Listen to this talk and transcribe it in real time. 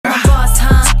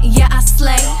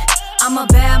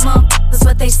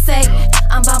what they say.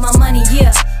 I'm about my money,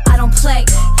 yeah, I don't play.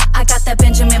 I got that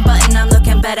Benjamin Button, I'm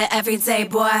looking better every day,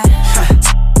 boy.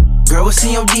 Girl, what's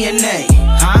in your DNA,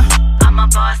 huh? I'm a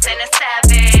boss and a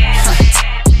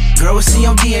savage. Girl, what's in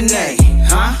your DNA,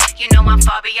 huh? You know I'm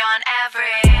far beyond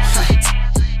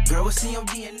average. Girl, what's in your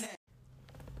DNA?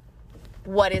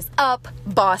 What is up,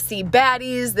 bossy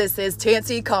baddies? This is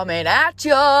Tansy coming at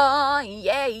ya.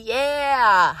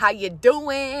 Yeah. How you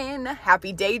doing?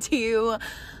 Happy day to you.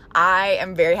 I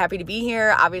am very happy to be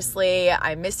here. Obviously,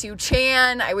 I miss you,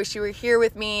 Chan. I wish you were here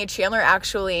with me. Chandler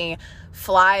actually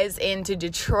flies into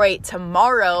Detroit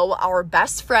tomorrow. Our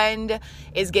best friend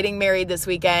is getting married this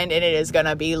weekend, and it is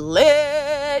gonna be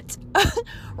lit.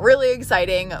 Really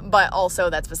exciting, but also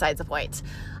that's besides the point.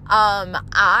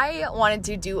 I wanted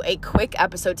to do a quick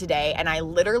episode today, and I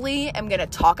literally am going to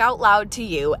talk out loud to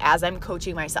you as I'm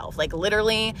coaching myself. Like,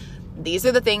 literally, these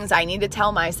are the things I need to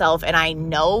tell myself, and I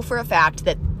know for a fact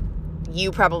that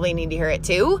you probably need to hear it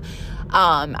too.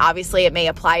 Obviously, it may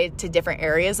apply to different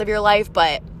areas of your life,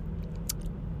 but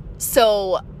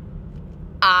so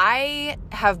I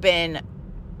have been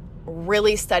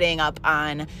really studying up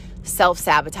on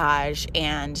self-sabotage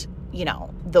and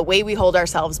the way we hold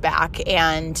ourselves back.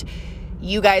 And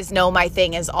you guys know my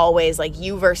thing is always like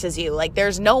you versus you. Like,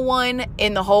 there's no one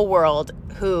in the whole world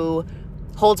who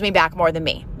holds me back more than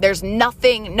me. There's no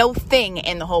thing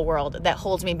in the whole world that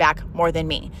holds me back more than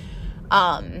me.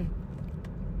 And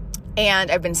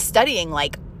I've been studying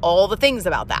like all the things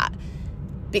about that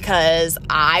because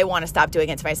I want to stop doing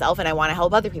it to myself, and I want to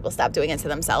help other people stop doing it to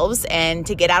themselves, and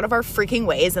to get out of our freaking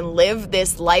ways and live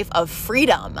this life of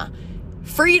freedom.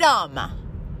 Freedom.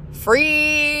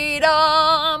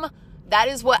 That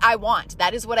is what I want.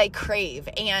 That is what I crave.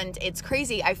 And it's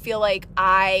crazy. I feel like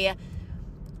I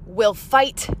will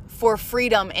fight for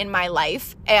freedom in my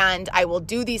life, and I will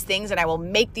do these things, and I will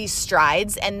make these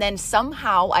strides. And then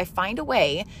somehow I find a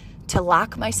way to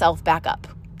lock myself back up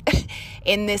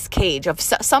in this cage of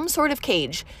some sort of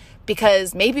cage,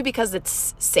 because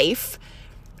it's safe.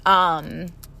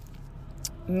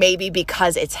 Maybe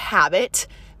because it's habit.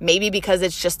 Maybe because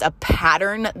it's just a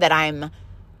pattern that I'm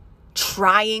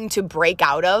trying to break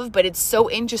out of. But it's so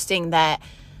interesting that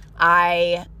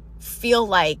I feel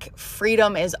like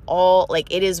freedom is all,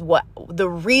 like, it is what the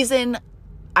reason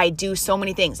I do so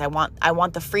many things. I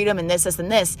want the freedom and this,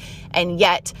 and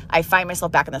yet I find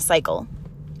myself back in the cycle.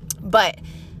 But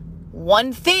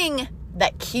one thing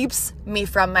that keeps me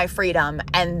from my freedom,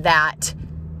 and that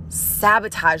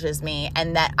sabotages me,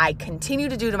 and that I continue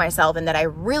to do to myself, and that I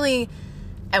really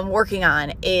am working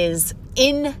on, is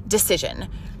indecision.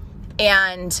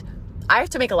 And I have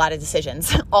to make a lot of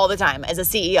decisions all the time as a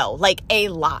CEO, like a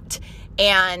lot.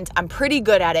 And I'm pretty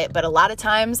good at it, but a lot of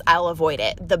times I'll avoid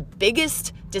it. The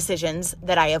biggest decisions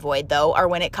that I avoid, though, are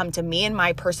when it comes to me and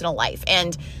my personal life.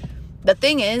 And the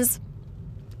thing is,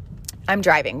 I'm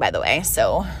driving, by the way,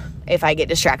 so if I get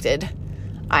distracted,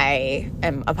 I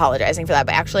am apologizing for that.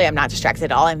 But actually, I'm not distracted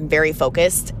at all. I'm very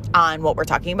focused on what we're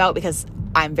talking about because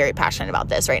I'm very passionate about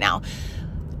this right now.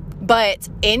 But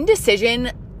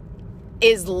indecision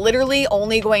is literally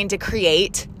only going to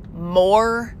create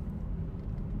more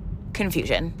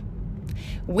confusion.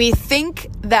 We think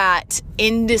that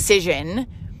indecision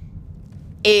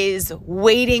is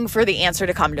waiting for the answer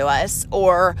to come to us,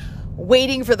 or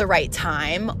waiting for the right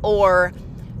time, or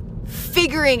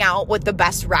figuring out what the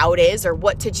best route is, or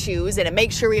what to choose, and to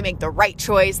make sure we make the right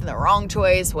choice and the wrong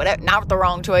choice, whatever, not the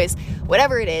wrong choice,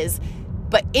 whatever it is.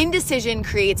 But indecision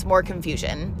creates more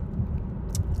confusion.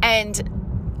 And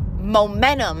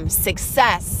momentum,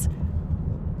 success,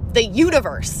 the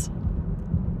universe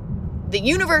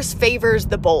favors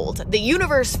the bold. The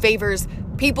universe favors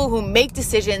people who make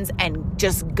decisions and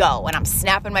just go. And I'm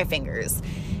snapping my fingers.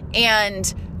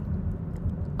 And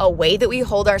a way that we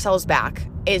hold ourselves back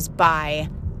is by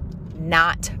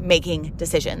not making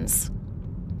decisions.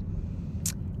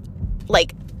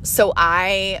 So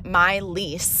my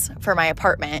lease for my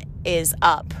apartment is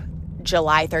up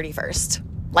July 31st,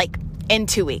 like in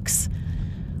 2 weeks.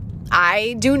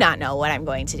 I do not know what I'm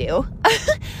going to do.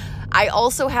 I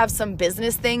also have some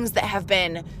business things that have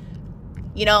been,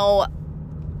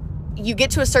 you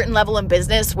get to a certain level in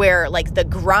business where like the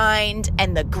grind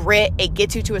and the grit, it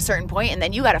gets you to a certain point, and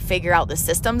then you got to figure out the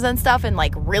systems and stuff, and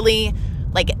like really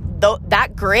like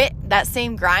that grit, that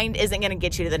same grind isn't going to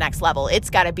get you to the next level.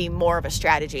 It's got to be more of a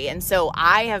strategy. And so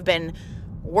I have been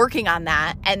working on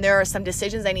that, and there are some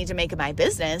decisions I need to make in my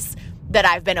business that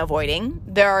I've been avoiding.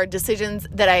 There are decisions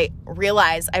that I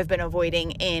realize I've been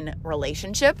avoiding in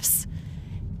relationships,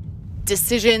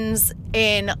 decisions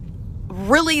in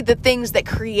really the things that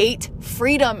create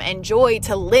freedom and joy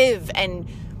to live and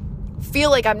feel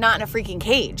like I'm not in a freaking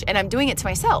cage, and I'm doing it to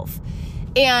myself.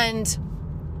 And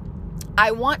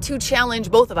I want to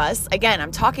challenge both of us. Again,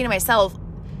 I'm talking to myself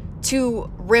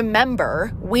to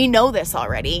remember, we know this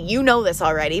already, you know this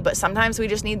already, but sometimes we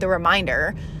just need the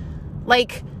reminder.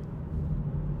 Like,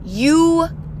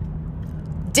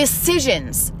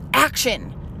 decisions,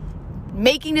 action,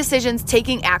 making decisions,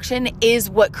 taking action is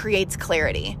what creates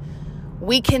clarity.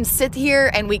 We can sit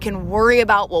here and we can worry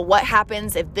about, well, what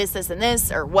happens if this, and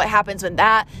this, or what happens when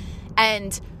that,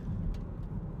 and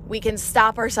we can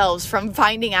stop ourselves from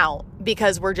finding out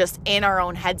because we're just in our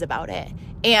own heads about it.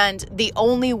 And the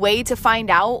only way to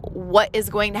find out what is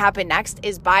going to happen next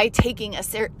is by taking a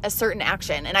certain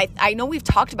action. And I know we've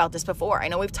talked about this before. I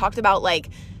know we've talked about, like,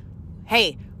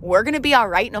 hey, we're going to be all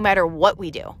right no matter what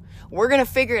we do. We're going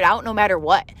to figure it out no matter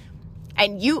what.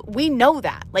 And we know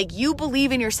that. Like, you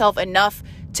believe in yourself enough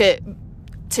to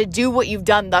do what you've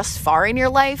done thus far in your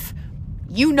life.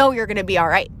 You know you're going to be all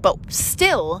right. But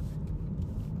still,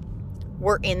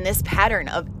 we're in this pattern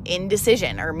of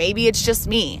indecision. Or maybe it's just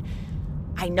me.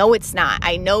 I know it's not.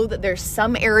 I know that there's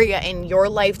some area in your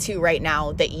life too right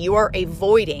now that you are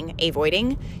avoiding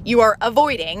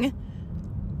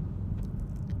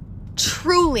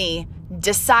truly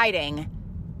deciding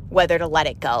whether to let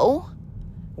it go,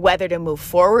 whether to move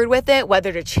forward with it,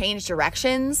 whether to change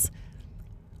directions,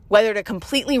 whether to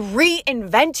completely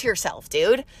reinvent yourself,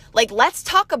 dude. Like, let's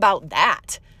talk about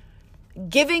that.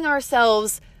 Giving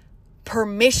ourselves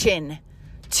permission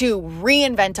to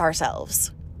reinvent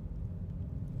ourselves.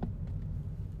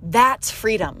 That's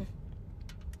freedom.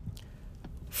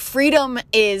 Freedom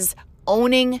is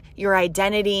owning your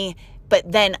identity, but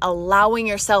then allowing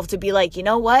yourself to be like, you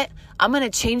know what? I'm going to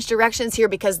change directions here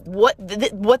because what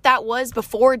that was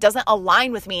before doesn't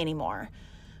align with me anymore.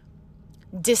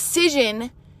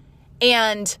 Decision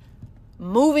and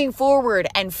moving forward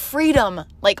and freedom,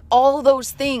 like all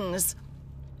those things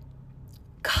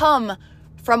come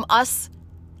from us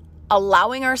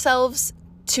allowing ourselves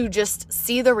to just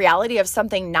see the reality of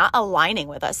something not aligning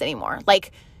with us anymore.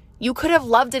 Like, you could have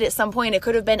loved it at some point. It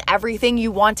could have been everything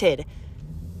you wanted.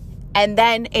 And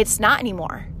then it's not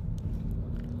anymore.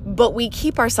 But we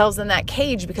keep ourselves in that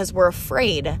cage because we're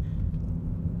afraid.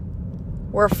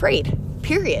 We're afraid,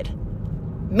 period.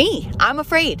 I'm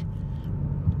afraid.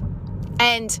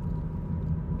 And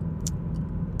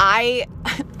I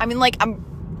mean, like,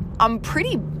 I'm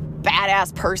pretty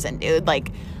badass person, dude.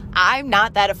 Like, I'm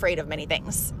not that afraid of many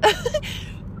things.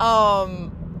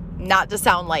 Not to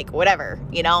sound like whatever,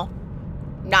 you know?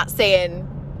 Not saying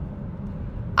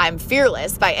I'm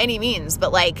fearless by any means,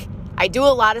 but like, I do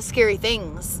a lot of scary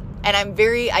things, and I'm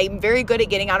very good at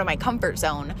getting out of my comfort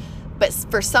zone. But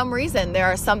for some reason, there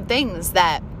are some things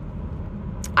that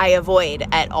I avoid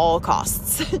at all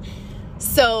costs.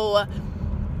 So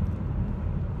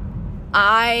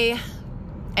I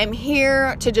am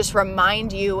here to just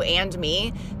remind you and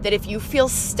me that if you feel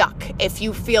stuck, if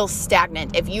you feel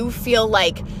stagnant, if you feel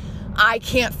like I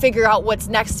can't figure out what's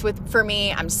next for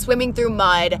me, I'm swimming through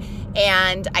mud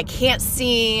and I can't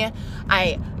see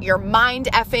you're mind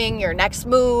effing your next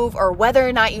move or whether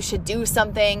or not you should do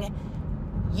something,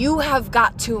 you have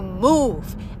got to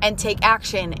move and take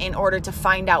action in order to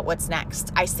find out what's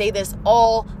next. I say this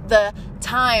all the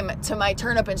time to my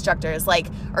turn-up instructors,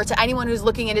 or to anyone who's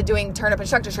looking into doing turn-up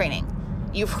instructor training.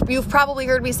 You've probably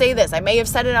heard me say this. I may have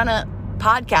said it on a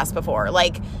podcast before.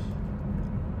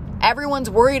 Everyone's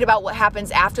worried about what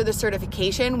happens after the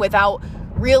certification without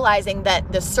realizing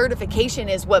that the certification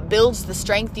is what builds the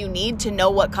strength you need to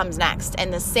know what comes next.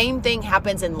 And the same thing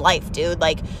happens in life, dude.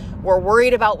 We're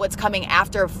worried about what's coming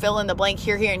after, fill in the blank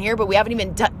here, and here, but we haven't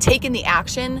even taken the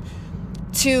action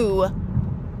to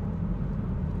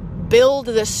build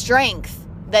the strength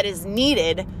that is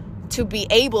needed to be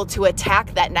able to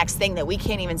attack that next thing that we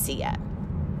can't even see yet.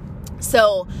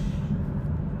 So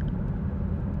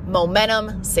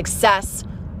momentum, success,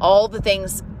 all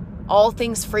things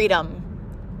freedom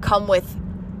come with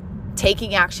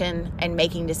taking action and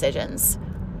making decisions.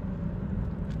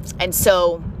 And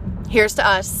so here's to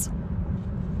us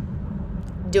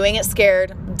doing it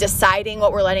scared, deciding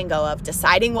what we're letting go of,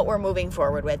 deciding what we're moving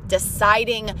forward with,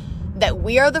 deciding that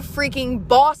we are the freaking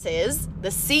bosses,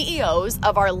 the CEOs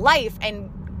of our life,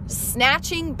 and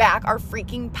snatching back our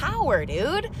freaking power,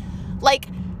 dude.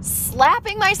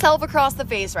 Slapping myself across the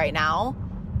face right now.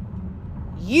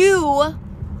 You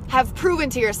have proven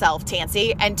to yourself,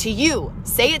 Tansy, and to you,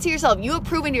 say it to yourself, you have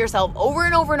proven to yourself over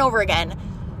and over and over again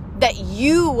that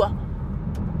you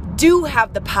do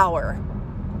have the power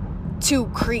to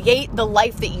create the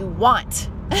life that you want.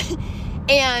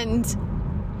 And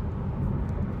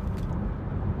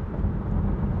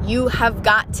You have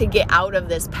got to get out of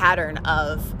this pattern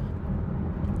of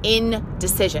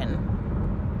indecision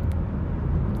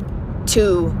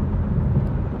to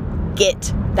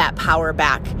get that power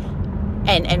back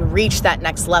and reach that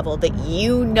next level that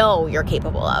you know you're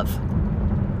capable of.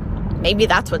 Maybe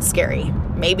that's what's scary.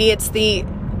 Maybe it's the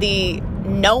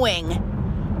knowing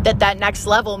that next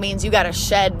level means you got to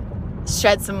shed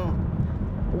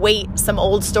some weight, some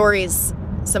old stories,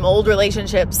 some old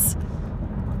relationships,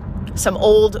 some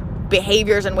old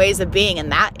behaviors and ways of being,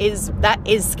 and that is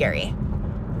scary.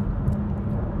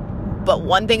 But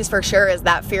one thing's for sure is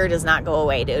that fear does not go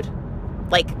away, dude.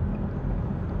 Like,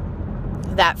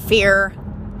 that fear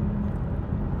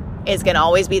is going to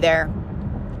always be there.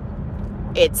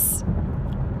 It's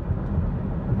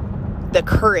the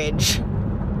courage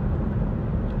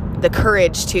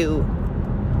to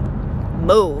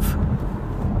move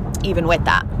even with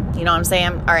that. You know what I'm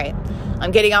saying? All right.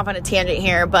 I'm getting off on a tangent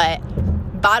here, but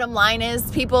bottom line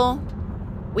is, people,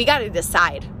 we got to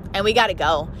decide and we got to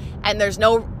go. And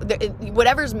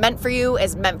whatever's meant for you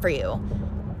is meant for you.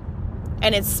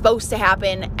 And it's supposed to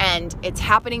happen, and it's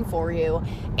happening for you.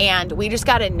 And we just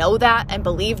got to know that and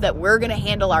believe that we're going to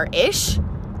handle our ish.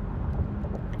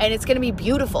 And it's going to be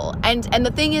beautiful. And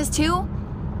the thing is too,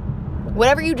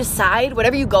 whatever you decide,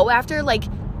 whatever you go after, like,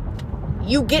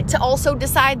 you get to also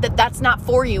decide that that's not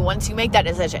for you once you make that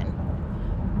decision.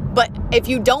 But if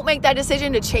you don't make that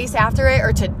decision to chase after it,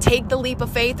 or to take the leap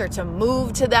of faith, or to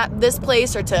move to this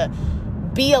place, or to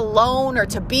be alone, or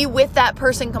to be with that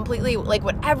person completely, like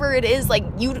whatever it is, like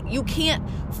you can't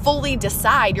fully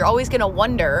decide. You're always going to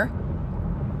wonder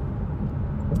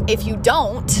if you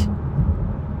don't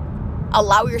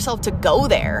allow yourself to go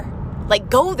there. Like,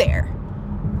 go there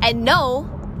and know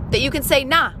that you can say,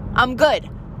 nah, I'm good.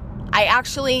 I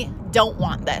actually don't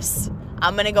want this.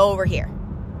 I'm going to go over here.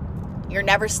 You're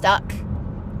never stuck,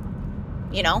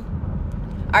 you know?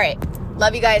 All right.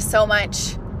 Love you guys so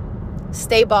much.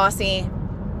 Stay bossy.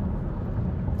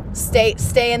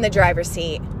 Stay in the driver's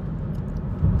seat.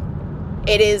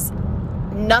 It is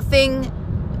nothing.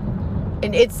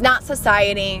 It's not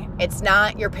society. It's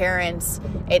not your parents.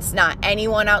 It's not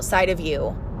anyone outside of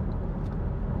you.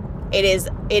 It is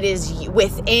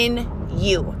within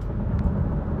you.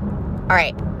 All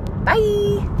right. Bye.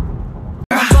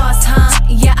 I'm a boss, huh?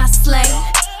 Yeah, I slay.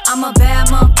 I'm a bad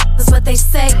mom, that's what they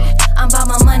say. I'm about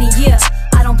my money, yeah,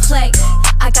 I don't play.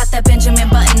 I got that Benjamin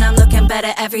Button, I'm looking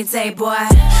better every day, boy.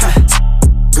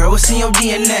 Girl, what's in your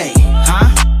DNA, huh?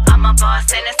 I'm a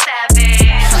boss and a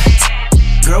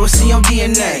savage. Girl, what's in your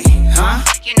DNA, huh?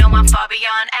 You know I'm far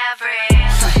beyond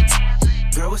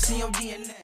average. Girl, what's in your DNA?